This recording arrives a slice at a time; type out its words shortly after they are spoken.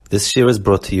This year is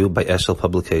brought to you by Eshel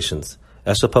Publications.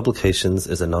 Eshel Publications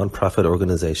is a non-profit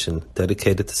organization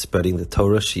dedicated to spreading the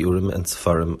Torah, Shiurim, and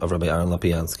Sefarim of Rabbi Aaron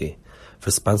Lopiansky. For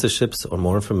sponsorships or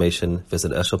more information,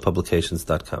 visit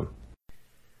eshelpublications.com.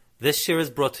 This year is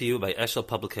brought to you by Eshel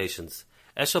Publications.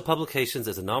 Eshel Publications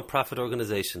is a non-profit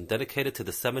organization dedicated to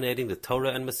disseminating the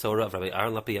Torah and Masorah of Rabbi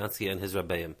Aaron Lopiansky and his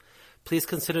Rebbeim. Please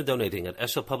consider donating at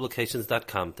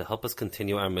eshelpublications.com to help us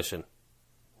continue our mission.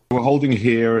 We're holding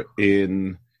here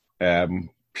in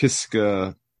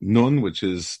Piska Nun, which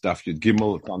is Daf Yud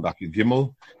Gimel, it's on Daf Yud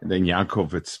Gimel, and then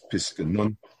Yaakov, it's Piska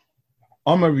Nun.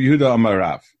 Amar Yehuda Amar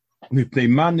Rav, Mipnei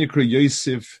man nikra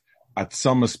Yosef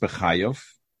atzamas b'chayav,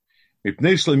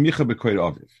 Mipnei shle micha b'koir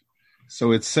aviv.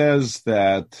 So it says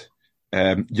that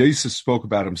Yosef spoke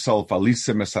about himself,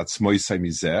 Alisem es atzmoisai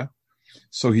mizeh.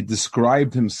 So he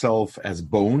described himself as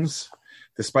bones,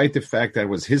 despite the fact that it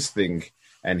was his thing,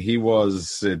 and he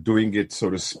was doing it, so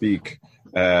to speak,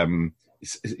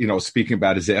 speaking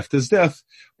about his after his death.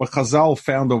 But Chazal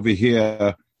found over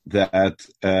here that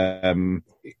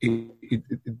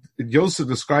Yosef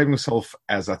describing himself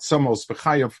as Atzamos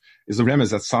B'chayav is a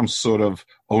remez at some sort of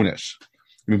onesh.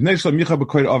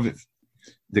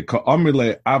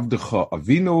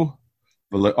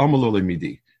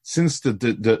 Since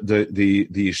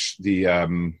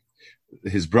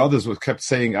his brothers were kept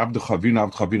saying Avdu Chavinu,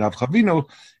 Avdu Chavinu, Avdu Chavinu,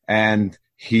 and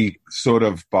he sort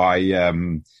of by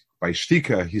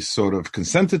shtika he sort of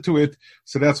consented to it,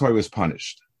 so that's why he was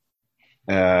punished.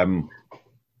 The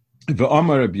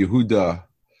Amar Reb Yehuda,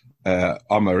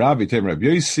 Amar Rabbi Tem Reb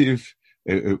Yosef,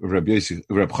 Reb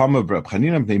Chama, Reb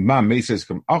Chanina, Bnei Ma Meises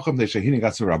Kam Acham Deishahini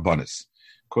Gatzu Rabbanis,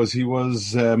 because he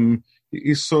was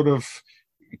he sort of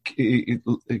he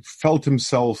felt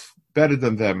himself better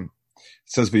than them.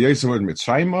 It says v'yosef word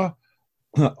mitzrayma,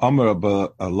 Amar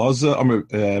Alaza, Amar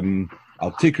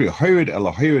al tikri hayred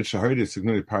el hayred shahayred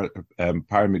signori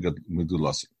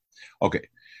paramidulasi. Okay,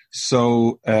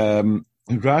 so the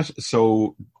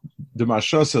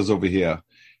Marsha says over here.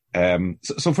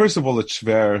 So first of all, it's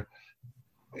schwer.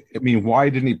 I mean, why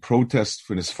didn't he protest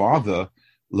for his father?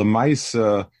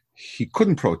 Lemaisa, he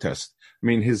couldn't protest. I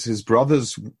mean, his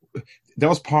brothers. That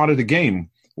was part of the game.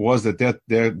 Was that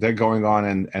they're going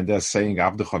on and they're saying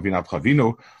Avdu Chavinu, Avdu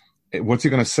Chavinu. What's he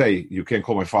going to say? You can't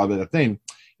call my father that name.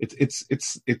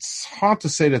 It's hard to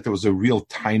say that there was a real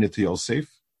taina to Yosef.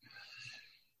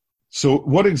 So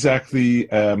what exactly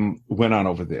went on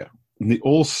over there?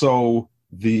 Also,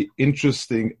 the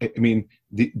interesting. I mean,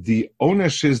 the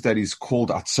onesh is that he's called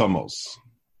Atzamos.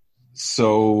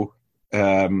 So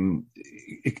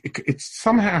it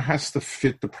somehow has to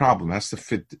fit the problem. Has to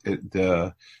fit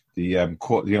the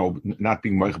not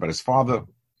being moich about his father.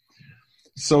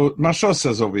 So Mashal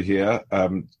says over here,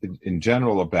 in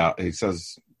general he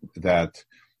says that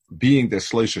being the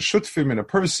shleisha shutfim in a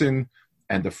person,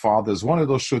 and the father is one of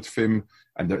those shutfim,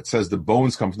 and it says the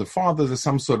bones come from the father, there's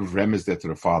some sort of remez there to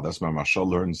the father. That's what Mashal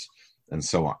learns, and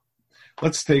so on.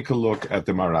 Let's take a look at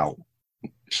the Maral.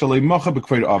 Shalei mocha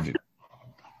b'kveir aviv.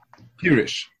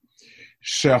 Pirish.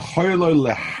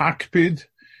 Shechoylo lehakpid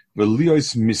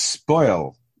v'lios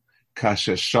mispoil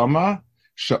kasher shama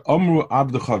she'omru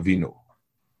Avdu Chavinu.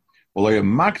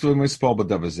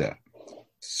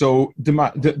 So the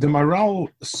Maral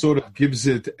sort of gives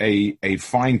it a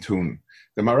fine tune.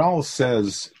 The Maral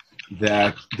says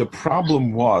that the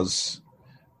problem was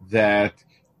that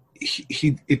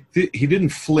he didn't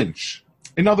flinch.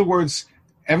 In other words,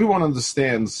 everyone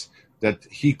understands that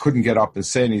he couldn't get up and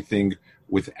say anything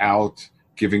without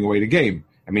giving away the game.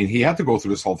 I mean, he had to go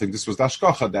through this whole thing. This was the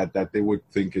hashkacha that they would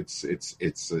think it's a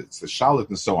shalit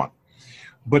and so on.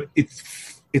 But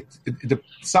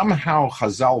somehow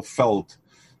Chazal felt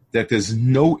that there's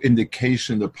no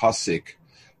indication in the pasuk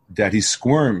that he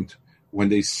squirmed when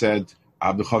they said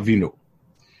Avdu Chavinu,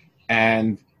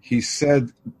 and he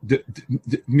said the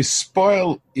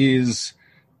mispoil is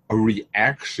a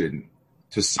reaction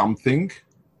to something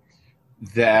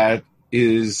that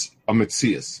is a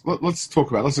metzias.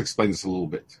 Let's explain this a little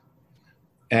bit.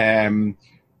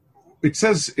 It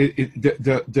says the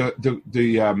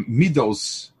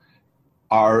midos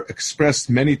are expressed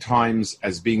many times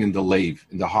as being in the leiv,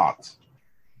 in the heart.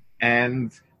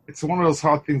 And it's one of those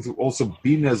hard things to also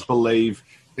be as believe.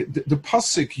 The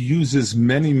pasuk uses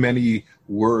many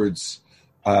words,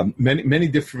 many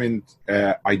different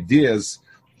ideas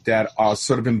that are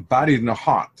sort of embodied in the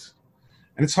heart.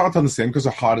 And it's hard to understand because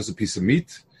a heart is a piece of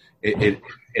meat. It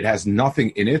has nothing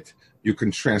in it. You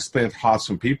can transplant hearts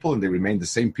from people and they remain the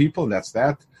same people, and that's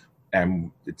that.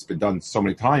 And it's been done so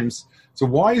many times. So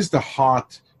why is the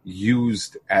heart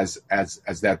used as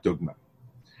that dogma?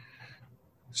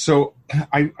 So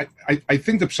I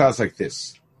think the pshat is like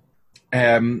this.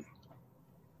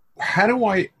 How do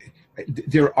I?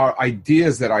 There are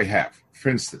ideas that I have. For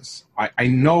instance, I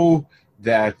know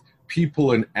that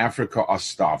people in Africa are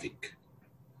starving.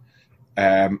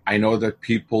 I know that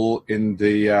people in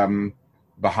the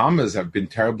Bahamas have been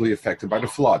terribly affected by the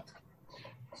flood.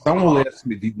 Someone will ask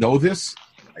me, do you know this?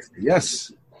 I say,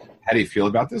 yes. How do you feel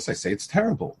about this? I say, it's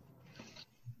terrible.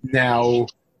 Now,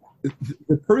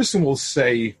 the person will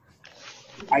say,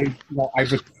 I've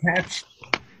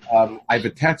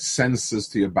attached senses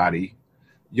to your body.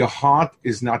 Your heart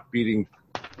is not beating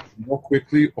more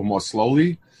quickly or more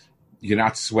slowly. You're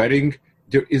not sweating.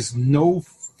 There is no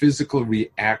physical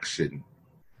reaction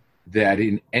that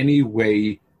in any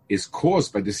way is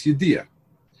caused by this idea.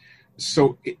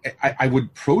 So I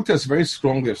would protest very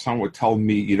strongly if someone would tell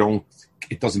me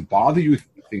it doesn't bother you, if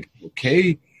you think it's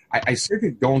okay. I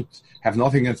certainly don't have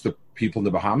nothing against the people in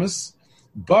the Bahamas,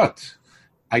 but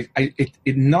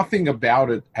nothing about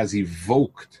it has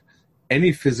evoked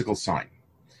any physical sign.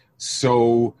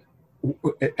 So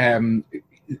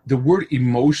the word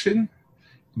emotion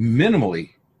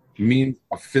minimally means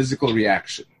a physical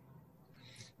reaction.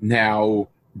 Now,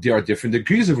 there are different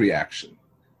degrees of reaction.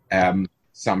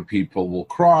 Some people will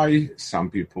cry, some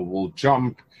people will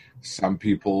jump, some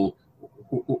people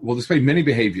will display many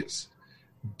behaviors.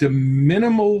 The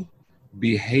minimal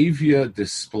behavior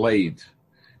displayed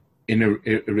in a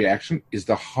reaction is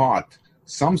the heart,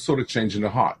 some sort of change in the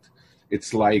heart.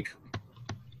 It's like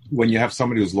when you have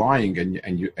somebody who's lying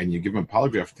and you give them a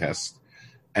polygraph test.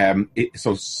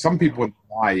 So some people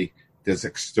lie, there's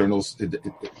external.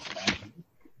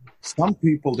 Some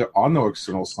people there are no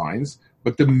external signs,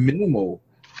 but the minimal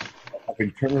of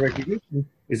internal recognition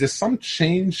is there some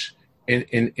change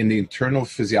in the internal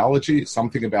physiology,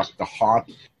 something about the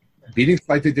heart beating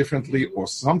slightly differently or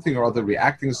something or other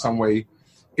reacting in some way.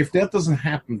 If that doesn't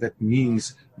happen, that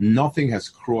means nothing has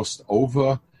crossed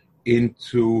over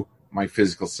into my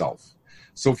physical self.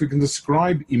 So if we can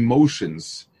describe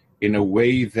emotions in a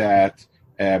way that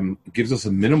gives us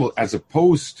a minimal, as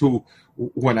opposed to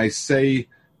when I say,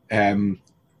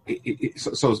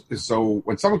 so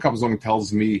when someone comes along and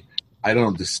tells me, I don't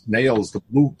know, the snails,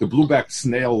 the blue-backed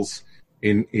snails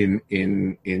in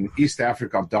East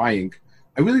Africa are dying,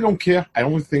 I really don't care. I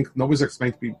don't think nobody's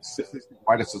explained to me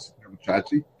why that's a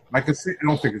tragedy. And I can say I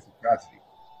don't think it's a tragedy.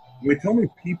 When you tell me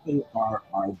people are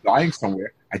dying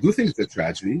somewhere, I do think it's a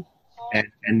tragedy,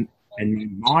 and my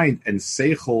mind and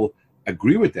seichel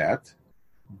agree with that,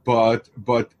 but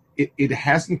it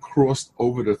hasn't crossed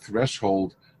over the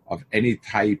threshold of any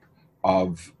type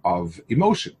of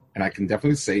emotion, and I can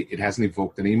definitely say it hasn't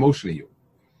evoked any emotion in you.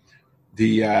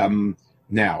 The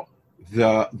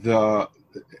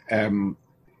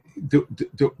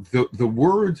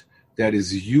word that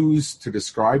is used to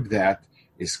describe that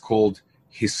is called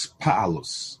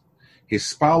hispalus.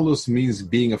 Hispalus means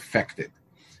being affected.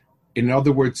 In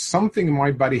other words, something in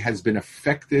my body has been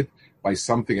affected by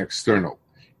something external.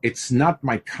 It's not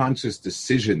my conscious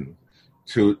decision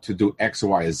to do X,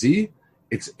 Y, or Z.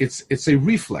 It's a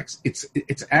reflex.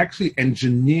 It's actually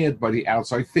engineered by the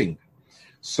outside thing.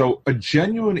 So a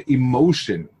genuine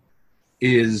emotion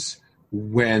is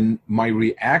when my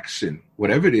reaction,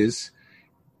 whatever it is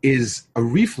a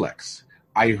reflex.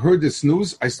 I heard this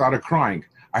news, I started crying.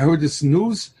 I heard this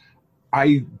news,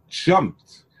 I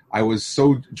jumped. I was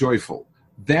so joyful.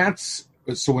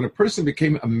 So when a person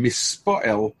became a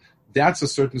mispoel, that's a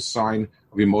certain sign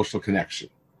of emotional connection.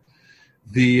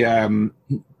 I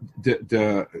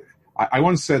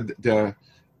once said there's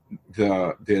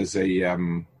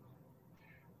a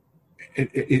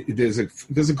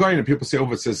guy and people say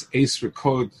over, it says ace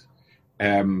record,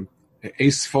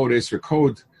 ace phone, ace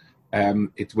record.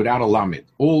 It's without a lamed.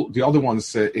 All the other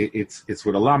ones, it's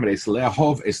with a lamed. Ace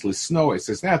lehov, ace lisno, it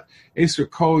says that. Ace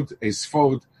record, ace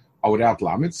phone are without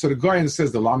lamed. So the guy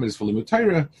says the lamed is for limud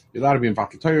Torah, you're allowed to be in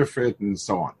vatal Torah for it, and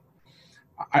so on.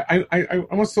 I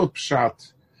want to throw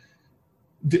pshat.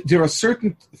 There are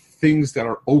certain things that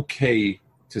are okay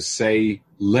to say,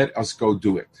 let us go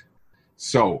do it.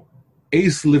 So,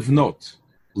 ace livnot,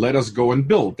 let us go and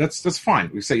build. That's fine.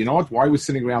 We say, you know what? Why are we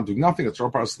sitting around doing nothing? Let's roll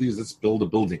up our sleeves. Let's build a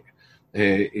building.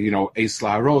 Ace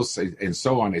laharos and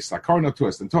so on. Ace lakarna to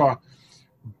us and Torah.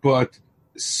 But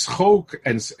schok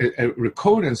and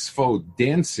rekod and svo,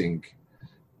 dancing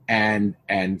and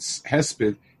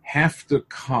hesped have to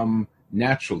come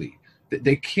naturally.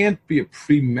 They can't be a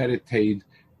premeditated,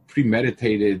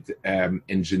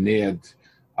 engineered,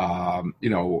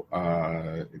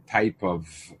 type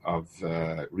of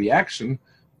reaction.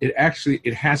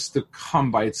 It has to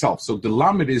come by itself. So the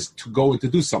lamed is to go and to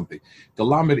do something. The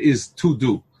lamed is to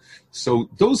do. So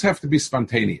those have to be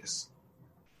spontaneous.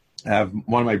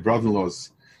 One of my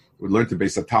brother-in-laws who learned to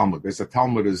Beis HaTalmud. Beis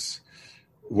HaTalmud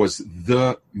was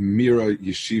the Mira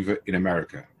yeshiva in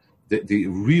America.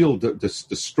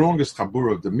 The strongest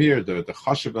chabura of the Mir, the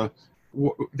Chasheva,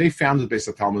 they founded Beis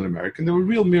HaTalmud in America. And there were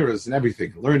real mirrors and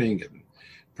everything, learning and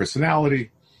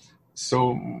personality.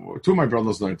 So two of my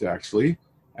brothers learned it, actually.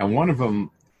 And one of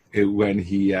them, when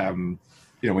he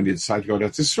decided to go to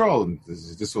Israel, and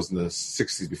this was in the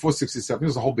 60s, before 67, it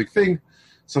was a whole big thing.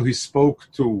 So he spoke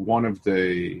to one of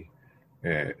the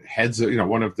heads,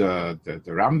 one of the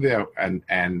Ram there, and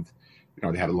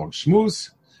they had a long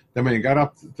schmooze. Then when he got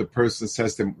up, the person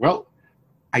says to him, "Well,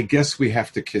 I guess we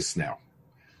have to kiss now."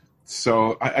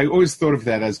 So I always thought of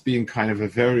that as being kind of a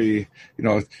very,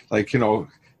 yes,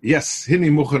 hini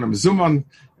muchanam zuman,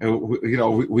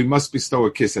 we must bestow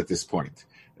a kiss at this point.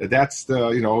 That's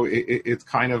it's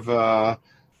kind of,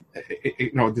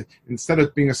 instead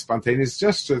of being a spontaneous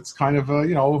gesture, it's kind of,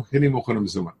 hini muchanam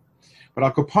zuman. But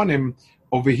al kapanim,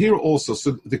 over here also,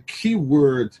 so the key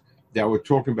word that we're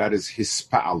talking about is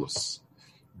hispa'alus,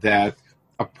 that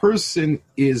a person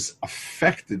is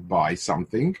affected by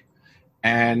something,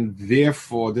 and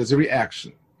therefore there's a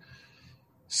reaction.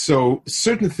 So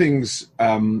certain things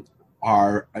we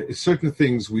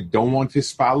don't want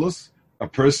hispa'alus. A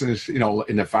person is, in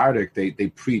the Vardik, they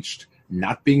preached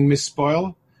not being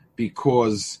misspoiled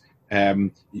because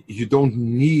you don't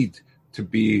need to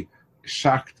be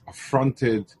shocked,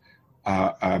 affronted,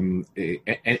 in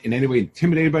any way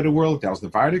intimidated by the world. That was the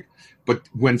Vardik. But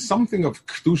when something of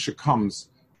Kedusha comes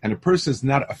and a person is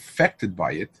not affected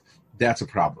by it, that's a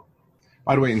problem.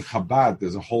 By the way, in Chabad, there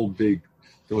was a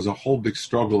whole big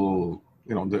struggle,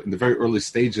 in the very early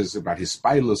stages about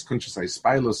hispa'alus, conscious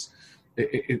hispa'alus.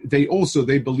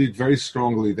 They believe very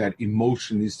strongly that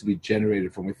emotion needs to be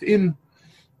generated from within,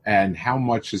 and how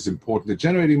much is important to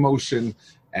generate emotion,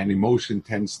 and emotion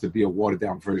tends to be a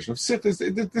watered-down version of sitters.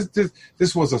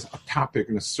 This was a topic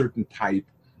in a certain type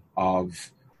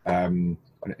of a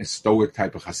stoic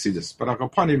type of Hasidus. But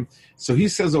upon him, so he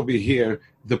says over here,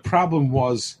 the problem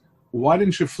was, why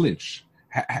didn't you flinch?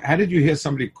 How did you hear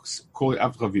somebody call it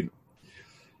Avravinu?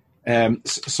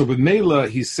 So with Mela,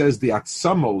 he says the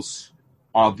atzamos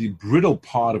are the brittle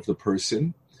part of the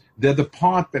person. They're the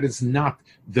part that is not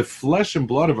the flesh and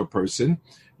blood of a person.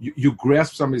 You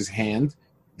grasp somebody's hand,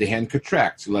 the hand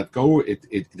contracts. You let go,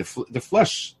 the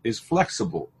flesh is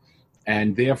flexible,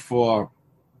 and therefore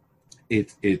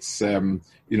it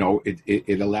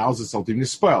allows itself to be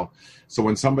spoil. So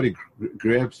when somebody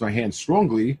grabs my hand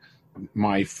strongly,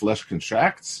 my flesh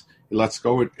contracts. It lets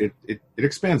go. It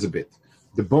expands a bit.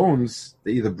 The bones,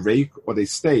 they either break or they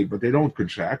stay, but they don't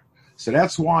contract. So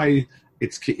that's why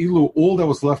it's ke'ilu. All that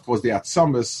was left was the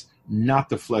atzamas, not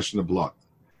the flesh and the blood.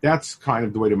 That's kind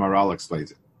of the way the Maral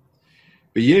explains it.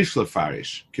 V'yesh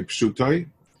lefarish kipshutoi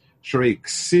shrei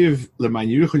ksiv leman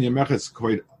yiruchon yemechas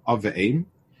koid aveim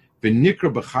v'nikra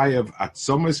b'chayav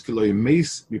atzamas kilo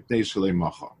yemes mipnei shalei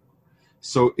macha.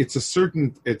 So it's a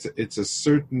certain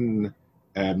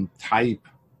type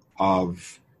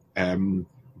of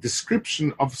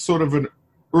description of sort of an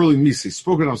early misi. He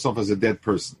spoke of himself as a dead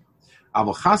person.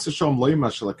 But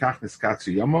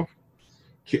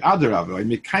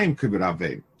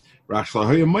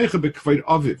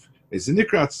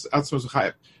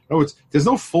there's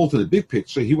no fault in the big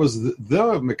picture. He was the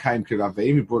Mekayim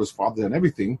Kiravim. He brought his father and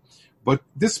everything. But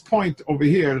this point over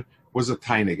here was a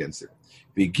tine against him.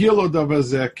 So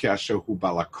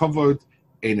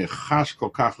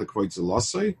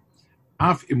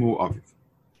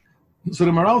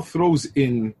the Maral throws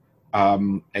in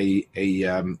a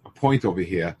point over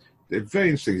here.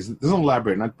 Very interesting. It doesn't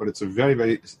elaborate on it, but it's a very,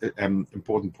 very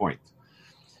important point.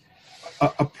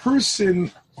 A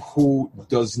person who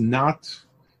does not,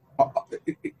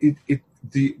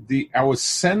 our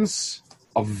sense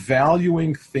of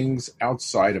valuing things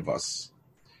outside of us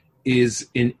is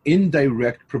in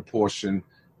indirect proportion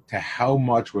to how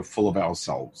much we're full of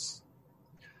ourselves.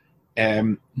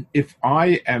 If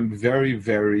I am very,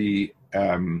 very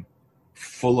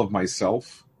full of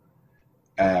myself,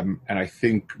 and I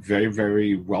think very,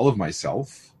 very well of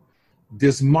myself,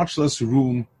 there's much less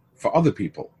room for other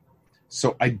people.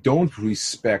 So I don't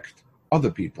respect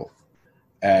other people,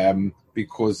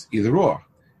 because either or.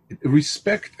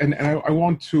 Respect, and I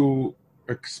want to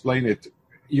explain it.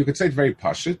 You could say it's very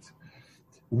pashut.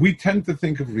 We tend to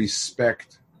think of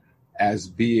respect as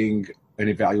being an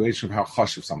evaluation of how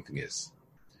chashuv something is.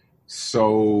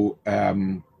 So,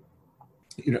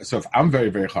 so if I'm very,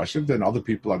 very chashuv, then other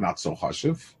people are not so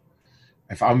chashuv.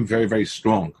 If I'm very, very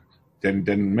strong,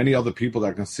 then many other people that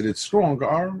are considered strong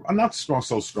are not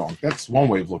so strong. That's one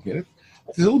way of looking at it.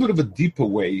 There's a little bit of a deeper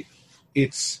way.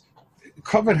 It's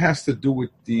Covet has to do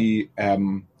with the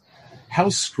how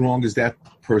strong is that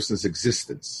person's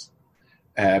existence.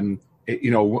 When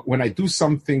I do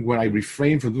something, when I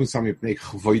refrain from doing something,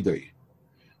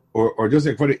 or just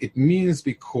it means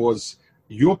because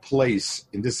your place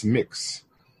in this mix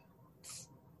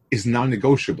is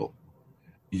non-negotiable.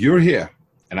 You're here,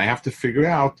 and I have to figure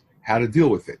out how to deal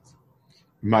with it.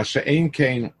 Masha'ein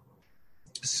Kain.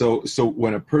 So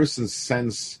when a person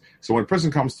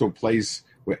comes to a place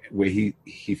where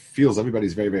he feels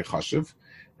everybody's very, very chashuv,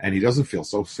 and he doesn't feel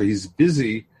so he's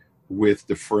busy with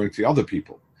deferring to other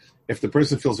people. If the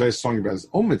person feels very strong about his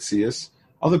own mitzias,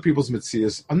 other people's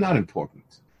mitzias are not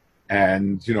important.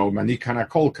 And, mani kana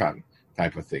kol kan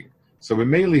type of thing. So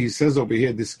B'meila, he says over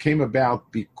here, this came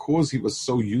about because he was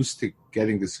so used to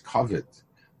getting this covet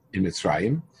in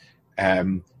Mitzrayim.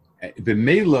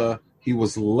 B'meila, he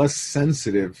was less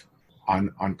sensitive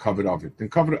on covet aviv.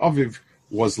 And covet aviv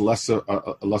was less of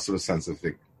a sensitive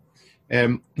thing.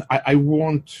 I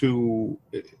want to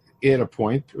add a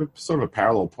point, sort of a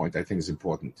parallel point I think is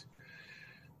important.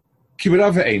 Kibbud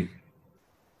Ein.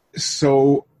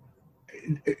 So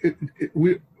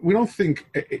we don't think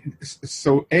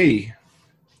so.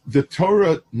 The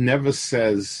Torah never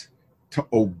says to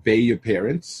obey your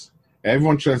parents.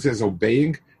 Everyone says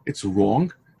obeying. It's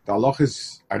wrong. The halach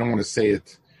is, I don't want to say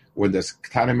it when there's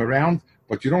ktanim around,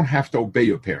 but you don't have to obey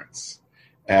your parents.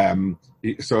 And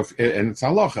it's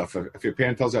halacha. If your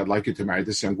parent tells you, I'd like you to marry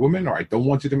this young woman, or I don't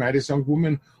want you to marry this young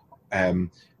woman, you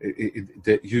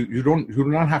do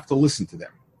not have to listen to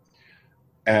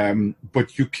them.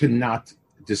 But you cannot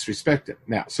disrespect them.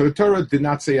 Now, so the Torah did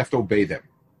not say you have to obey them.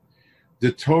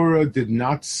 The Torah did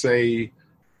not say,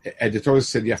 the Torah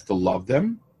said you have to love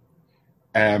them.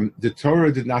 The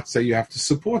Torah did not say you have to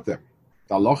support them.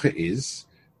 The halacha is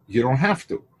you don't have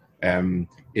to.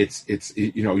 It's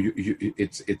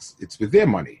with their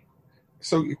money.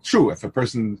 So true, if a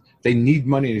person, they need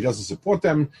money and he doesn't support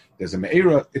them, there's a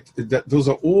me'era. Those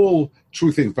are all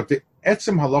true things. But the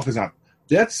etzem halacha is not.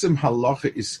 The etzem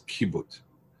halacha is kibbut.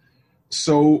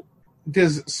 So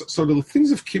the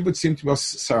things of kibbut seem to be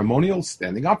ceremonial,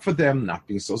 standing up for them, not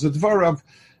being so dvarav.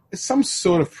 It's some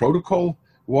sort of protocol.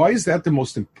 Why is that the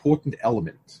most important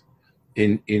element?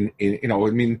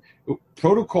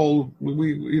 Protocol.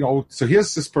 So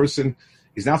here's this person.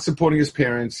 He's not supporting his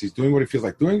parents. He's doing what he feels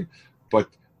like doing, but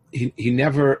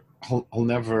he'll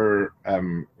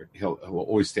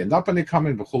always stand up when they come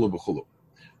in. B'chulu b'chulu.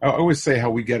 I always say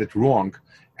how we get it wrong.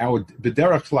 Our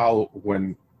b'derech klal,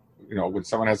 when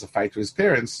someone has a fight with his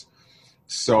parents,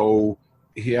 so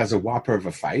he has a whopper of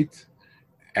a fight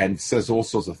and says all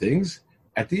sorts of things.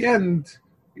 At the end,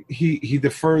 he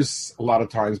defers a lot of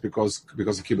times because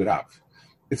of kibbud av.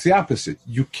 It's the opposite.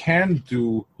 You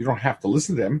don't have to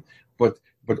listen to them, but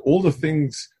all the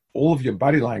things, all of your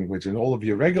body language and all of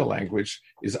your regular language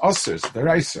is users,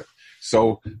 deraisa.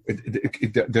 So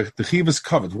the chiv is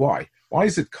covered. Why? Why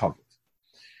is it covered?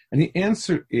 And the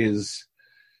answer is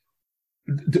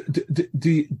the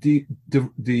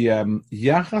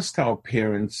yachas to our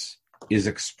parents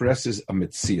expresses a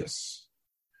mitzias.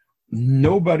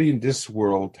 Nobody in this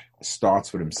world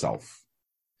starts with himself.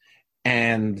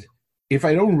 And if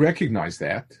I don't recognize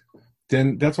that,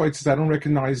 then that's why it says I don't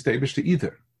recognize the Eibishter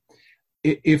either.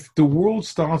 If the world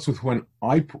starts with from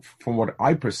what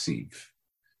I perceive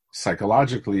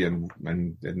psychologically and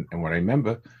what I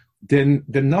remember, then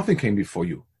nothing came before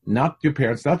you. Not your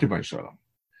parents, not your Rebbeinu Shalom.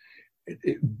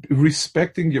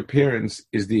 Respecting your parents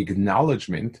is the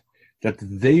acknowledgement that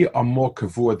they are more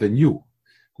kavur than you.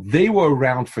 They were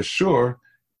around for sure,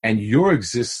 and your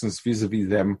existence vis-a-vis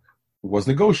them was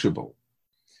negotiable.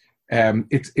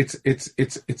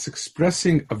 It's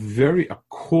expressing a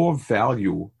core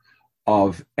value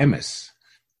of emes.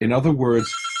 In other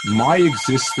words, my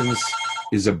existence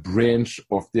is a branch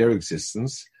of their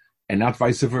existence, and not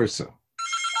vice versa.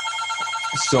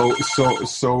 So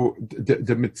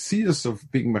the mitzias of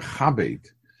being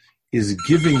mechabed is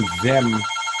giving them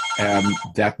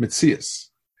that mitzias.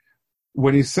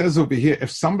 When he says over here,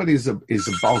 if somebody is a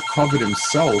Baal Kavod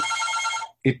himself,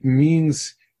 it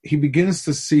means he begins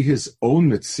to see his own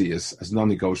mitzias as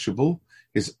non-negotiable.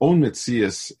 His own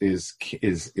mitzias is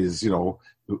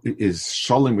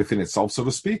shalom within itself, so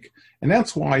to speak, and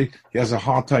that's why he has a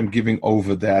hard time giving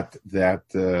over that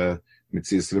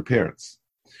mitzias to the parents.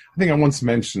 I think I once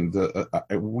mentioned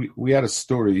we had a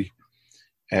story.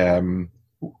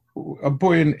 A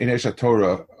boy in Esha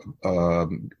Torah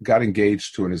got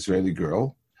engaged to an Israeli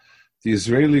girl. The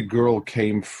Israeli girl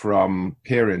came from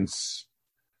parents.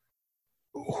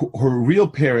 Her real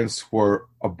parents were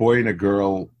a boy and a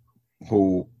girl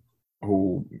who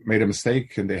made a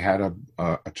mistake and they had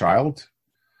a child.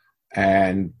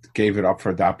 and gave it up for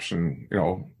adoption.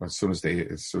 As soon as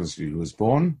she was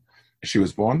born. A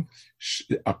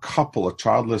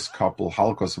childless couple,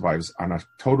 Holocaust survivors, on a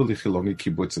totally Chiloni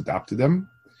kibbutz adopted them.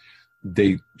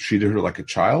 They treated her like a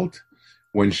child.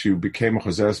 When she became a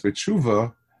Chazeres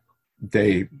B'tshuva,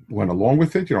 they went along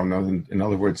with it. In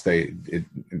other words, they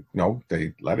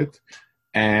let it.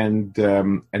 And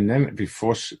then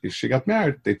before she got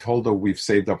married, they told her, "We've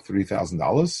saved up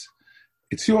 $3,000.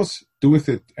 It's yours. Do with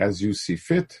it as you see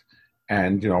fit,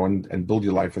 and build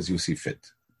your life as you see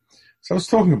fit." So I was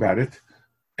talking about it,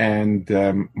 and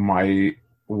my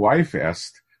wife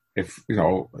asked if we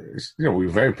were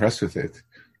very impressed with it.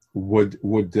 Are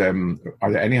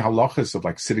there any halachas of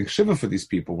like sitting shiva for these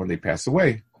people when they pass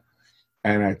away?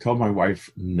 And I told my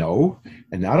wife no,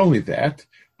 and not only that,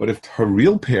 but if her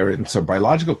real parents or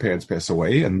biological parents pass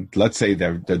away, and let's say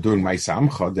they're doing my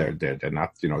samcha, they're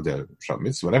not they're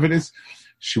shamitz, whatever it is,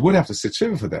 she would have to sit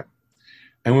shiva for them.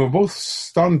 And we were both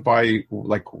stunned by,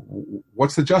 like,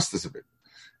 what's the justice of it?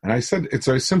 And I said, it's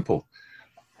very simple.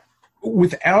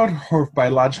 Without her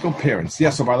biological parents,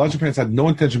 her biological parents had no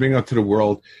intention of bringing her to the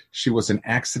world. She was an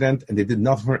accident, and they did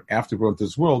nothing for her after brought into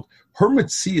this world. Her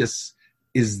metzias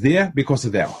is there because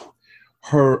of them.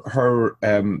 Her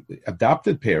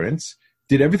adopted parents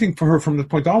did everything for her from that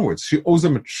point onwards. She owes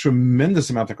them a tremendous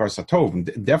amount of karsatov.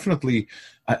 And definitely,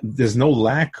 there's no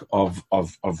lack of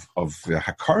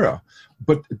hakara,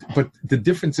 but the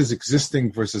difference is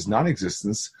existing versus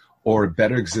non-existence, or a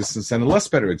better existence and a less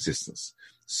better existence.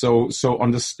 So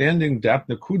understanding that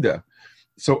nakuda.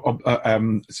 So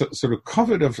the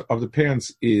covet of the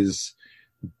parents is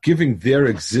giving their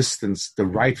existence the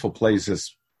rightful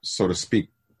places, so to speak,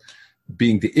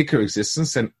 being the ikar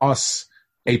existence, and us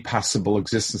a possible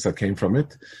existence that came from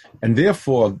it. And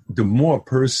therefore, the more a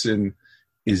person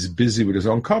is busy with his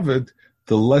own covet,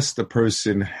 the less the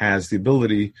person has the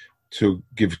ability to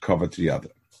give cover to the other.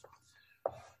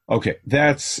 Okay,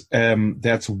 that's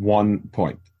one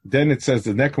point. Then it says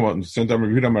the next one,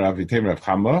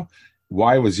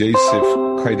 why was Yosef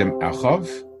Kaidem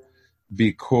Achav?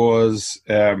 Because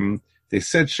they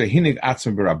said Shehinig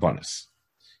Atzma B'Rabbanis.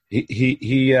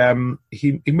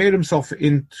 He made himself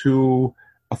into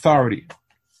authority.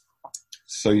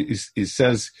 So he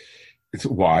says, it's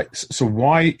why. So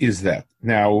why is that?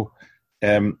 Now,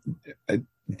 the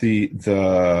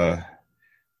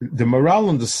morale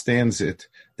understands it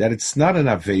that it's not an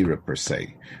aveira per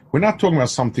se. We're not talking about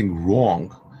something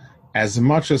wrong, as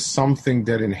much as something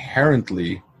that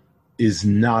inherently is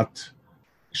not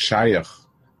shayach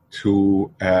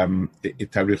to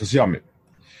Tarichas Yomim.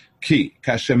 Ki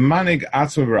kashemanig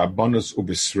atzma b'rabbanus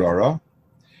ubisrora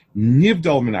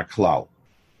nivdal min haklal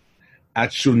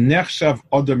at shu nechshav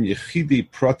odom yechidi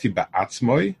proti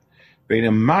ba'atzmoi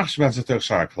ve'inem machsh v'azater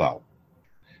shar haklal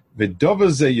v'dover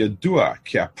ze yadua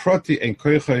ki haproti en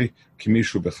koichoi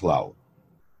kimishu bechlal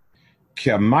ki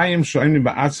hamayim sho'imim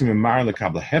ba'atzim emar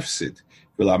lekabel hefsid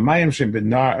v'lamayim shem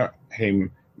benar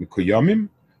hem mikuyomim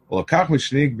v'lokach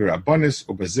mishnig b'rabbanus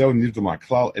ubezeu nivdal min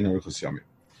haklal en Tarichas Yomim.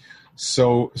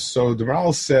 So the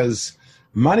Maral says,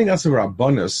 Manigas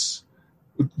Rabbanus,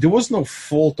 there was no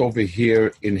fault over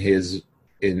here in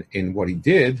what he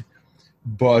did,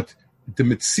 but the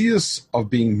mitzias of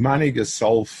being Manigas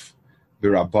self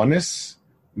Rabbanus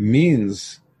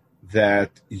means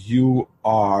that you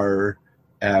are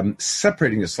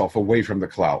separating yourself away from the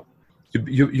cloud.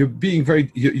 You're being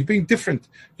you're being different.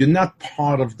 You're not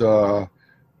part of the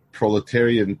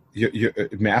proletarian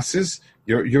masses.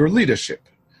 You're leadership.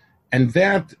 And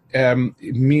that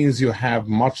means you have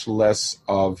much less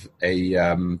of a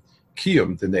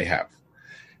kiyum than they have.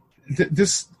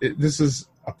 This is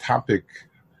a topic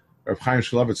Rav Chaim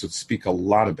Shmulevitz would speak a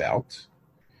lot about,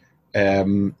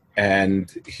 and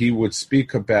he would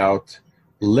speak about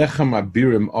lechem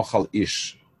abirim ochal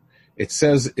ish. It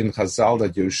says in Chazal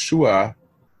that Yeshua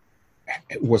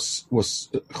was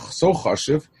so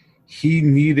chashiv, he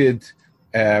needed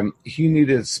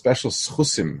special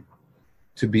schusim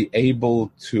to be able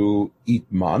to eat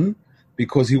man,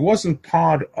 because he wasn't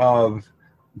part of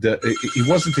he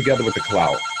wasn't together with the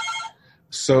klal.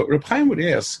 So Reb Chaim would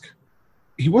ask,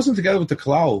 he wasn't together with the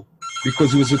klal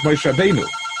because he was with Moshe Rabbeinu.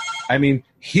 I mean,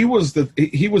 he was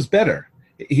better.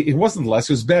 He wasn't less,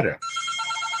 he was better.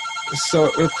 So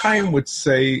Reb Chaim would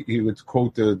say, he would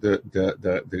quote the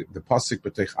pasuk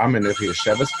B'teich Amen Echi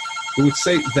Yesheves. He would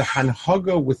say the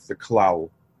hanhaga with the klal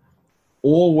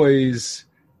always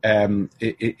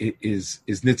is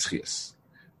nitzchias.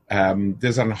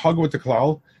 There's an hug with the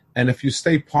klal, and if you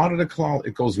stay part of the klal,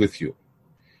 it goes with you.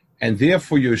 And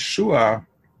therefore, Yeshua,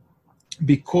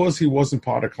 because he wasn't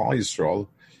part of Klal Yisrael,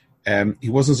 he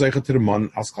wasn't zeicha to the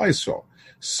man as Klal Yisrael.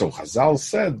 So Chazal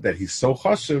said that he's so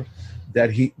chashiv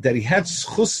that he had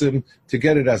schusim to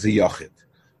get it as a yachid,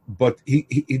 but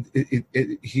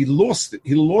he lost it.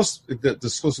 He lost the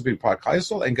schusim being part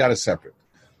Chayesol and got it separate.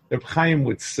 Reb Chaim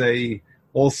would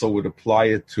apply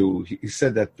it to. He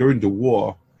said that during the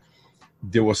war,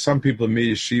 there were some people in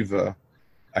yeshiva,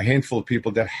 a handful of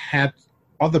people that had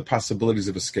other possibilities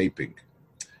of escaping.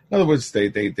 In other words, they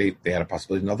had a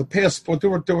possibility, another passport. There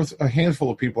was a handful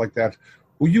of people like that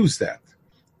who used that,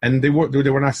 and they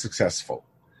were not successful.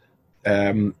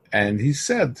 And he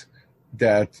said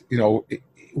that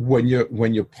when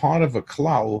you're part of a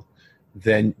klal,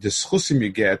 then the schusim you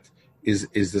get is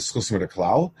the schusim of the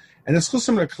klal, and the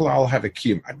schusim of the klal have a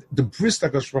kiyum. The bris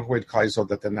that goes from klal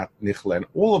that they're not nichle, and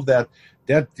all of that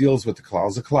deals with the klal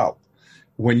as a klal.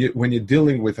 When you're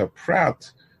dealing with a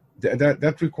prat,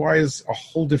 that requires a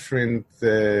whole different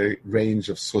range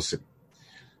of schusim.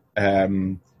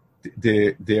 There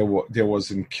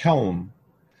was in Kelm,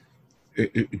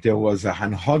 there was a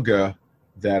hanhaga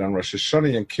that on Rosh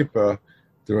Hashanah and Kippur,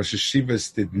 the Rosh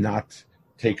Hashivas did not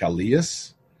take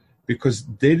aliyas because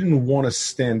they didn't want to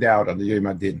stand out on the Yom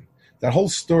Adin. That whole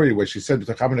story where she said is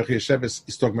talking about Rosh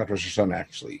Hashanah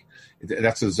actually.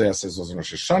 That's what Zayah says. It was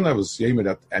Rosh Hashanah, it was Yom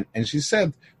Adin, and she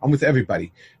said, I'm with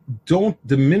everybody. The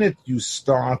minute you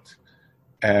start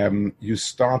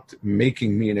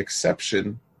making me an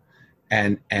exception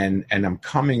and I'm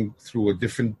coming through a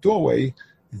different doorway,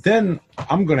 then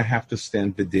I'm going to have to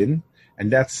stand bidin,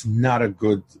 and that's not a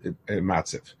good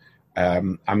matziv. I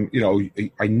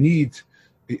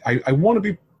want to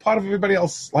be part of everybody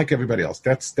else, like everybody else.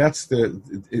 That's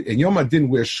in Yom Adin,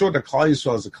 we're sure that Klal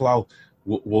Yisrael as a klal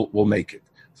will make it.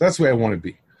 So that's where I want to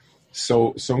be.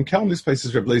 So in Kelm, this place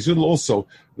is Reb Leizudel also.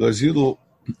 Leizudel,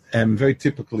 very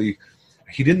typically,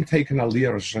 he didn't take an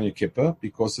aliyah Rosh Hashanah Kippur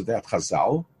because of that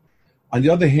Chazal. On the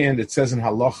other hand, it says in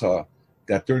Halacha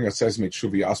that during a Sezmei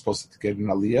Tshuva you are supposed to get an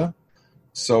aliyah.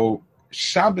 So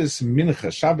Shabbos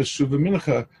Shuva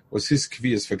Mincha was his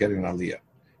kviyas for getting an aliyah.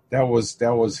 That was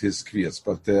his kviyas,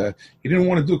 but he didn't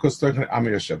want to do it because of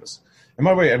Amir Shabbos. And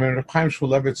by the way, Reb Chaim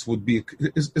Shmulevitz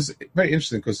is very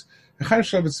interesting because Reb Chaim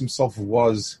Shmulevitz himself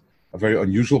was a very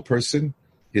unusual person.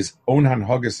 His own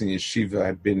hanhagas in yeshiva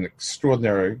had been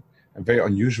extraordinary and very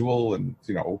unusual, and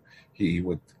he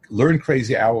would learn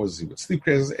crazy hours, he would sleep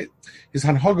crazy. His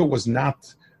hanhaga was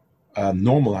not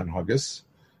normal hanhagas,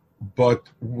 but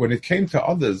when it came to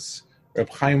others, Reb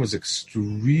Chaim was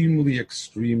extremely,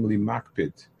 extremely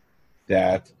makpid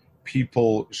that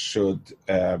people should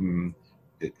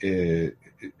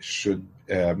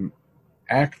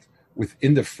act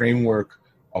within the framework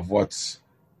of what's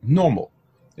normal.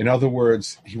 In other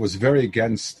words, he was very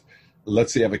against,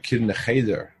 let's say you have a kid in the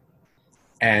cheder,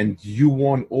 and you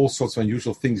want all sorts of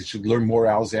unusual things. You should learn more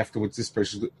hours afterwards. This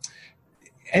person,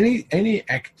 any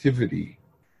activity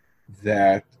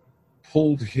that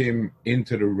pulled him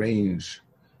into the range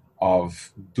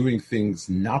of doing things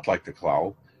not like the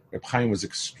klal, Reb Chaim was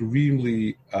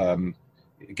extremely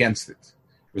against it.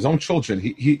 His own children,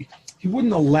 he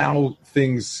wouldn't allow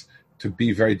things to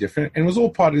be very different, and it was all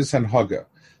part of his hanhaga.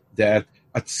 That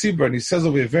at Tzibur, and he says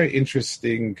over a very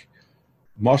interesting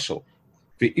mashal.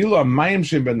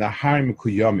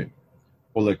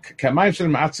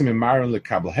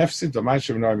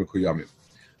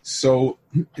 So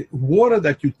water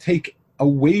that you take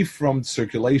away from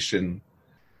circulation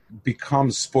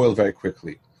becomes spoiled very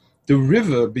quickly. The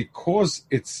river, because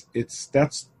that's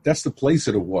the place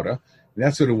of the water, and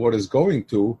that's where the water is going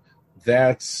to,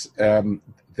 that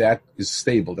is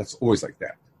stable. That's always like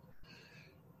that.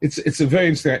 It's a very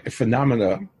interesting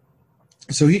phenomena.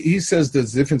 So he says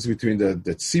there's a difference between the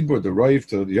tzibur, the roiv,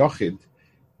 the yochid.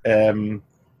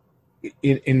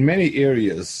 In many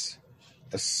areas,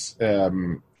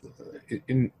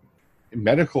 in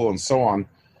medical and so on,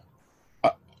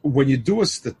 when you do a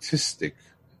statistic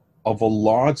of a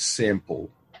large sample,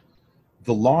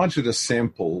 the larger the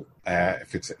sample,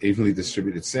 if it's an evenly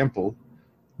distributed sample,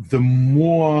 the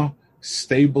more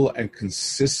stable and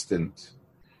consistent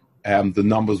the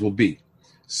numbers will be.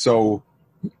 So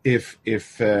if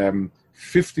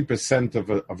 50%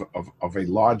 of a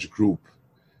large group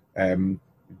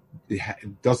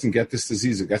doesn't get this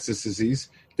disease or gets this disease,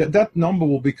 that number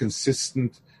will be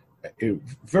consistent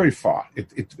very far.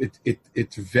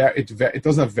 It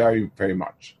doesn't vary very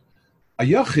much. A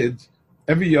yachid,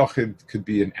 every yachid could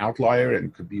be an outlier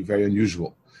and could be very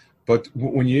unusual. But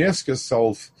when you ask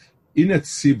yourself, in a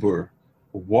tzibur,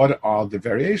 what are the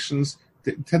variations?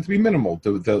 They tend to be minimal.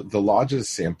 The larger the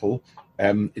sample,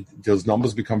 those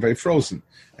numbers become very frozen.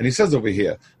 And he says over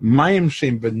here, Mayim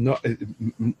she'em benor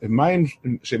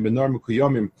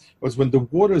mekuyomim, was when the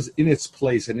water is in its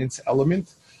place and in its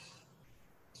element,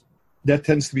 that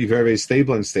tends to be very, very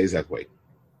stable and stays that way.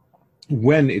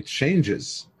 When it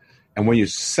changes, and when you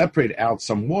separate out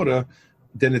some water,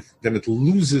 then it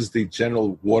loses the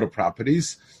general water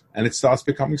properties, and it starts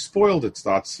becoming spoiled. It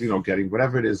starts, getting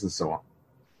whatever it is, and so on.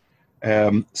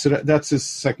 So that's his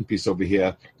second piece over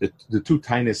here, the two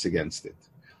tiniest against it.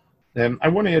 I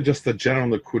want to add just a general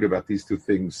nakud about these two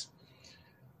things.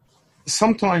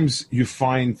 Sometimes you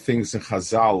find things in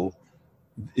Chazal,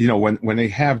 when they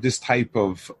have this type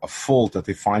of a fault that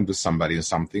they find with somebody or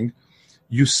something,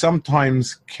 you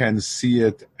sometimes can see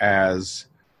it as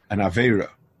an Aveira.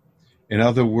 In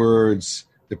other words,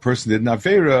 the person did an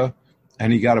Aveira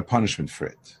and he got a punishment for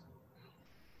it.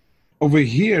 Over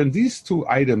here, in these two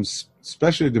items,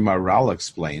 especially the Maharal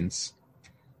explains,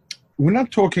 we're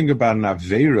not talking about an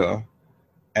Aveira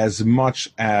as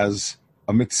much as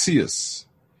a Metzius.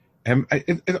 And I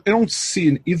don't see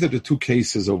in either the two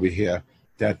cases over here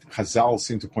that Chazal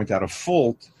seem to point out a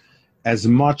fault as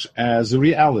much as a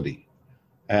reality.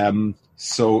 It's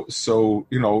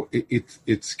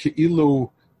Ke'ilu,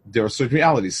 there are certain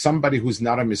realities. Somebody who's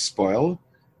not a mispoil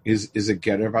is a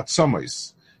getter of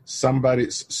atzamos.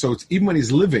 So it's even when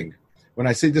he's living, when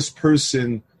I say this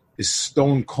person is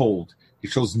stone cold, he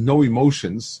shows no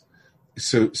emotions,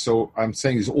 so I'm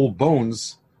saying he's all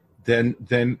bones, then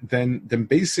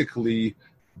basically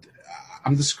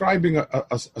I'm describing a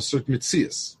certain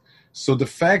mitzias. So the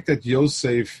fact that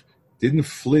Yosef didn't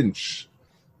flinch,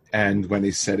 and when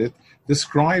he said it,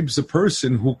 describes a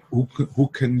person who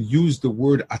can use the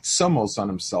word atzamos on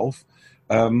himself,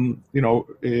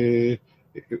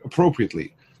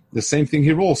 appropriately. The same thing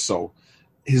here also.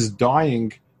 His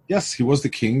dying, yes, he was the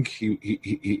king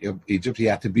of Egypt. He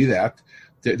had to be that.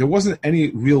 There wasn't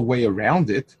any real way around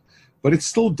it, but it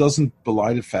still doesn't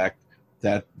belie the fact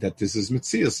that this is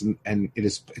Metzias, and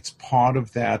it's part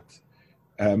of that,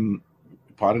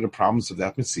 part of the problems of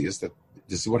that Metzias, that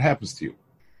this is what happens to you.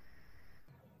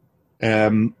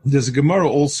 There's a Gemara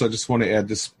also, I just want to add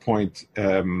this point.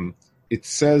 It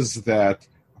says that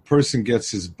a person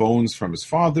gets his bones from his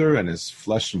father and his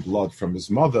flesh and blood from his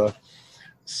mother.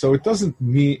 So it doesn't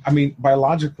mean,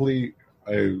 biologically,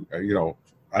 I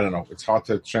don't know, it's hard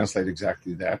to translate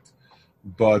exactly that.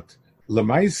 But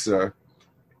Lemaisa,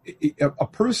 a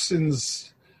person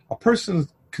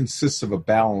consists of a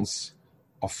balance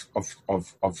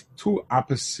of two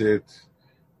opposite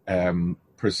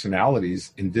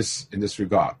personalities in this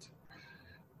regard.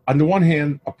 On the one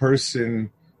hand, a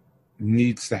person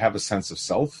needs to have a sense of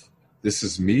self. This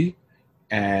is me,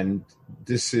 and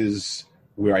this is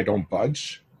where I don't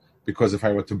budge, because if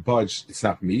I were to budge, it's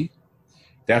not me.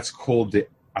 That's called the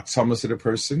atzamas of the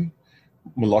person,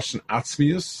 Meloshen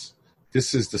atzmius.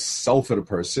 This is the self of the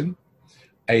person.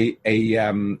 A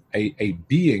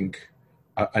being,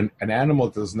 an animal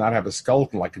that does not have a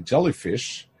skeleton like a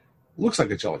jellyfish, looks like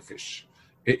a jellyfish.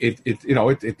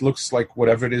 It looks like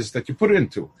whatever it is that you put it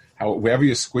into. Wherever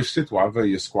you squished it, wherever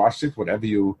you squashed it, whatever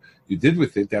you did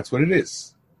with it, that's what it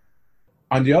is.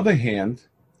 On the other hand,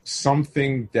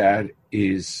 something that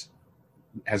has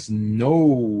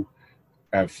no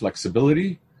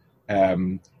flexibility,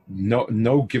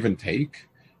 no give and take,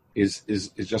 is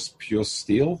just pure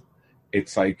steel.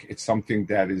 It's something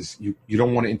that is you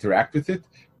don't want to interact with it,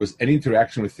 because any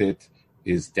interaction with it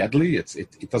is deadly.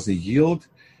 It doesn't yield,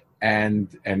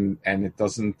 and it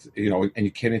doesn't, and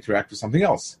you can't interact with something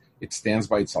else. It stands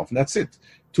by itself, and that's it.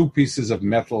 Two pieces of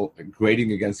metal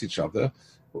grating against each other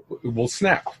will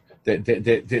snap.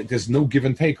 There's no give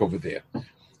and take over there.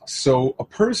 So a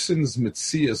person's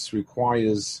mitzias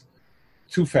requires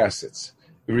two facets.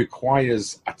 It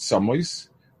requires atzamos,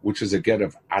 which is a get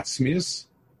of atzmius.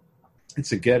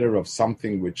 It's a getter of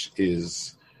something which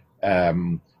is,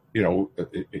 it's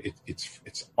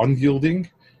unyielding,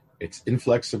 it's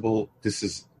inflexible. This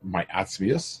is my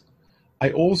atzmius. I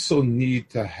also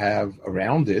need to have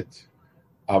around it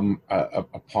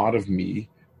a part of me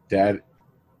that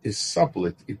is supple.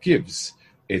 It gives.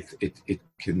 It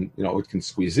can, it can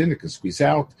squeeze in. It can squeeze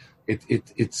out.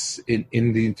 It's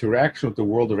in the interaction with the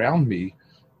world around me.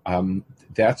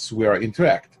 That's where I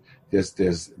interact. There's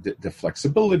the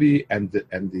flexibility and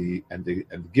the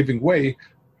giving way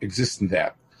exists in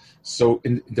that. So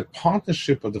in the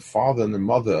partnership of the father and the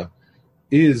mother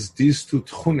is these two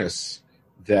tchunas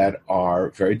that are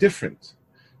very different.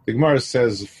 The Gemara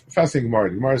says, fascinating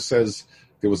Gemara. The Gemara says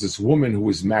there was this woman who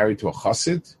was married to a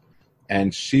chassid,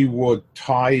 and she would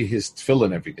tie his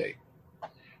tefillin every day.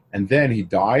 And then he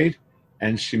died,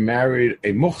 and she married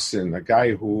a muhsin, a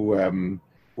guy who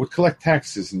would collect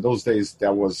taxes. In those days,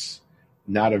 that was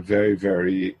not a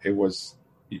it was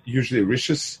usually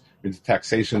rishis. I mean, the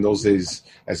taxation in those days,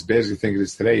 as bad as you think it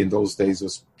is today, in those days it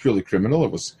was purely criminal.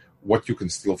 It was what you can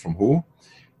steal from who.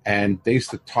 And they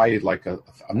used to tie it like a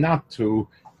knot to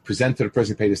present to the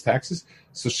person who paid his taxes.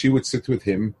 So she would sit with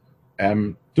him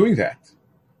doing that.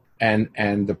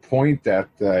 And the point that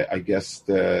I guess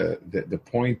the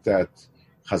point that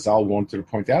Chazal wanted to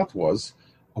point out was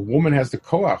a woman has the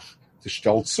koach to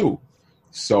shtel zu.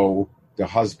 So the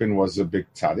husband was a big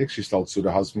tzaddik, she shtel zu.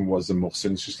 The husband was a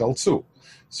muhsin, she shtel zu.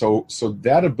 So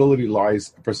that ability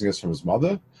lies a person gets from his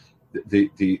mother.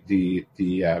 The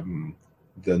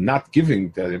not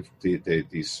giving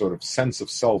the sort of sense of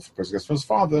self a person gets from his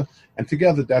father, and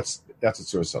together that's a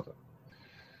tzur Sotah.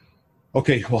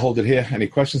 Okay, we'll hold it here. Any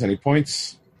questions? Any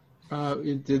points?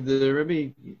 Did the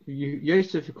Rebbe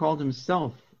Yosef called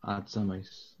himself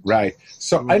Atzamis? Right.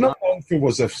 So I don't know if it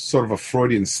was a sort of a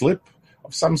Freudian slip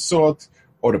of some sort,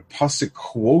 or the pasuk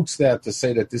quotes that to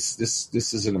say that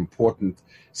this is an important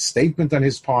statement on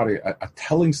his part, a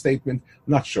telling statement.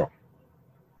 I'm not sure.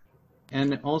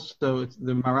 And also,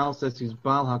 the Maral says he's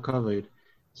Baal HaKavod.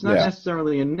 It's not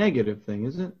necessarily a negative thing,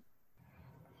 is it?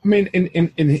 I mean,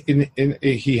 in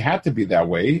he had to be that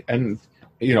way, and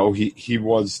he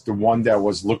was the one that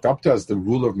was looked up to as the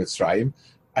ruler of Mitzrayim.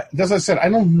 As I said, I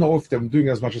don't know if they're doing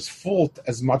as much as fault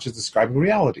as much as describing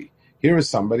reality. Here is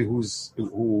somebody who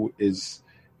is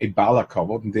a Baal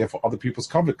HaKavod, and therefore other people's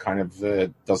kavod kind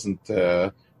of doesn't,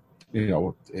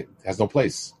 it has no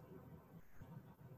place.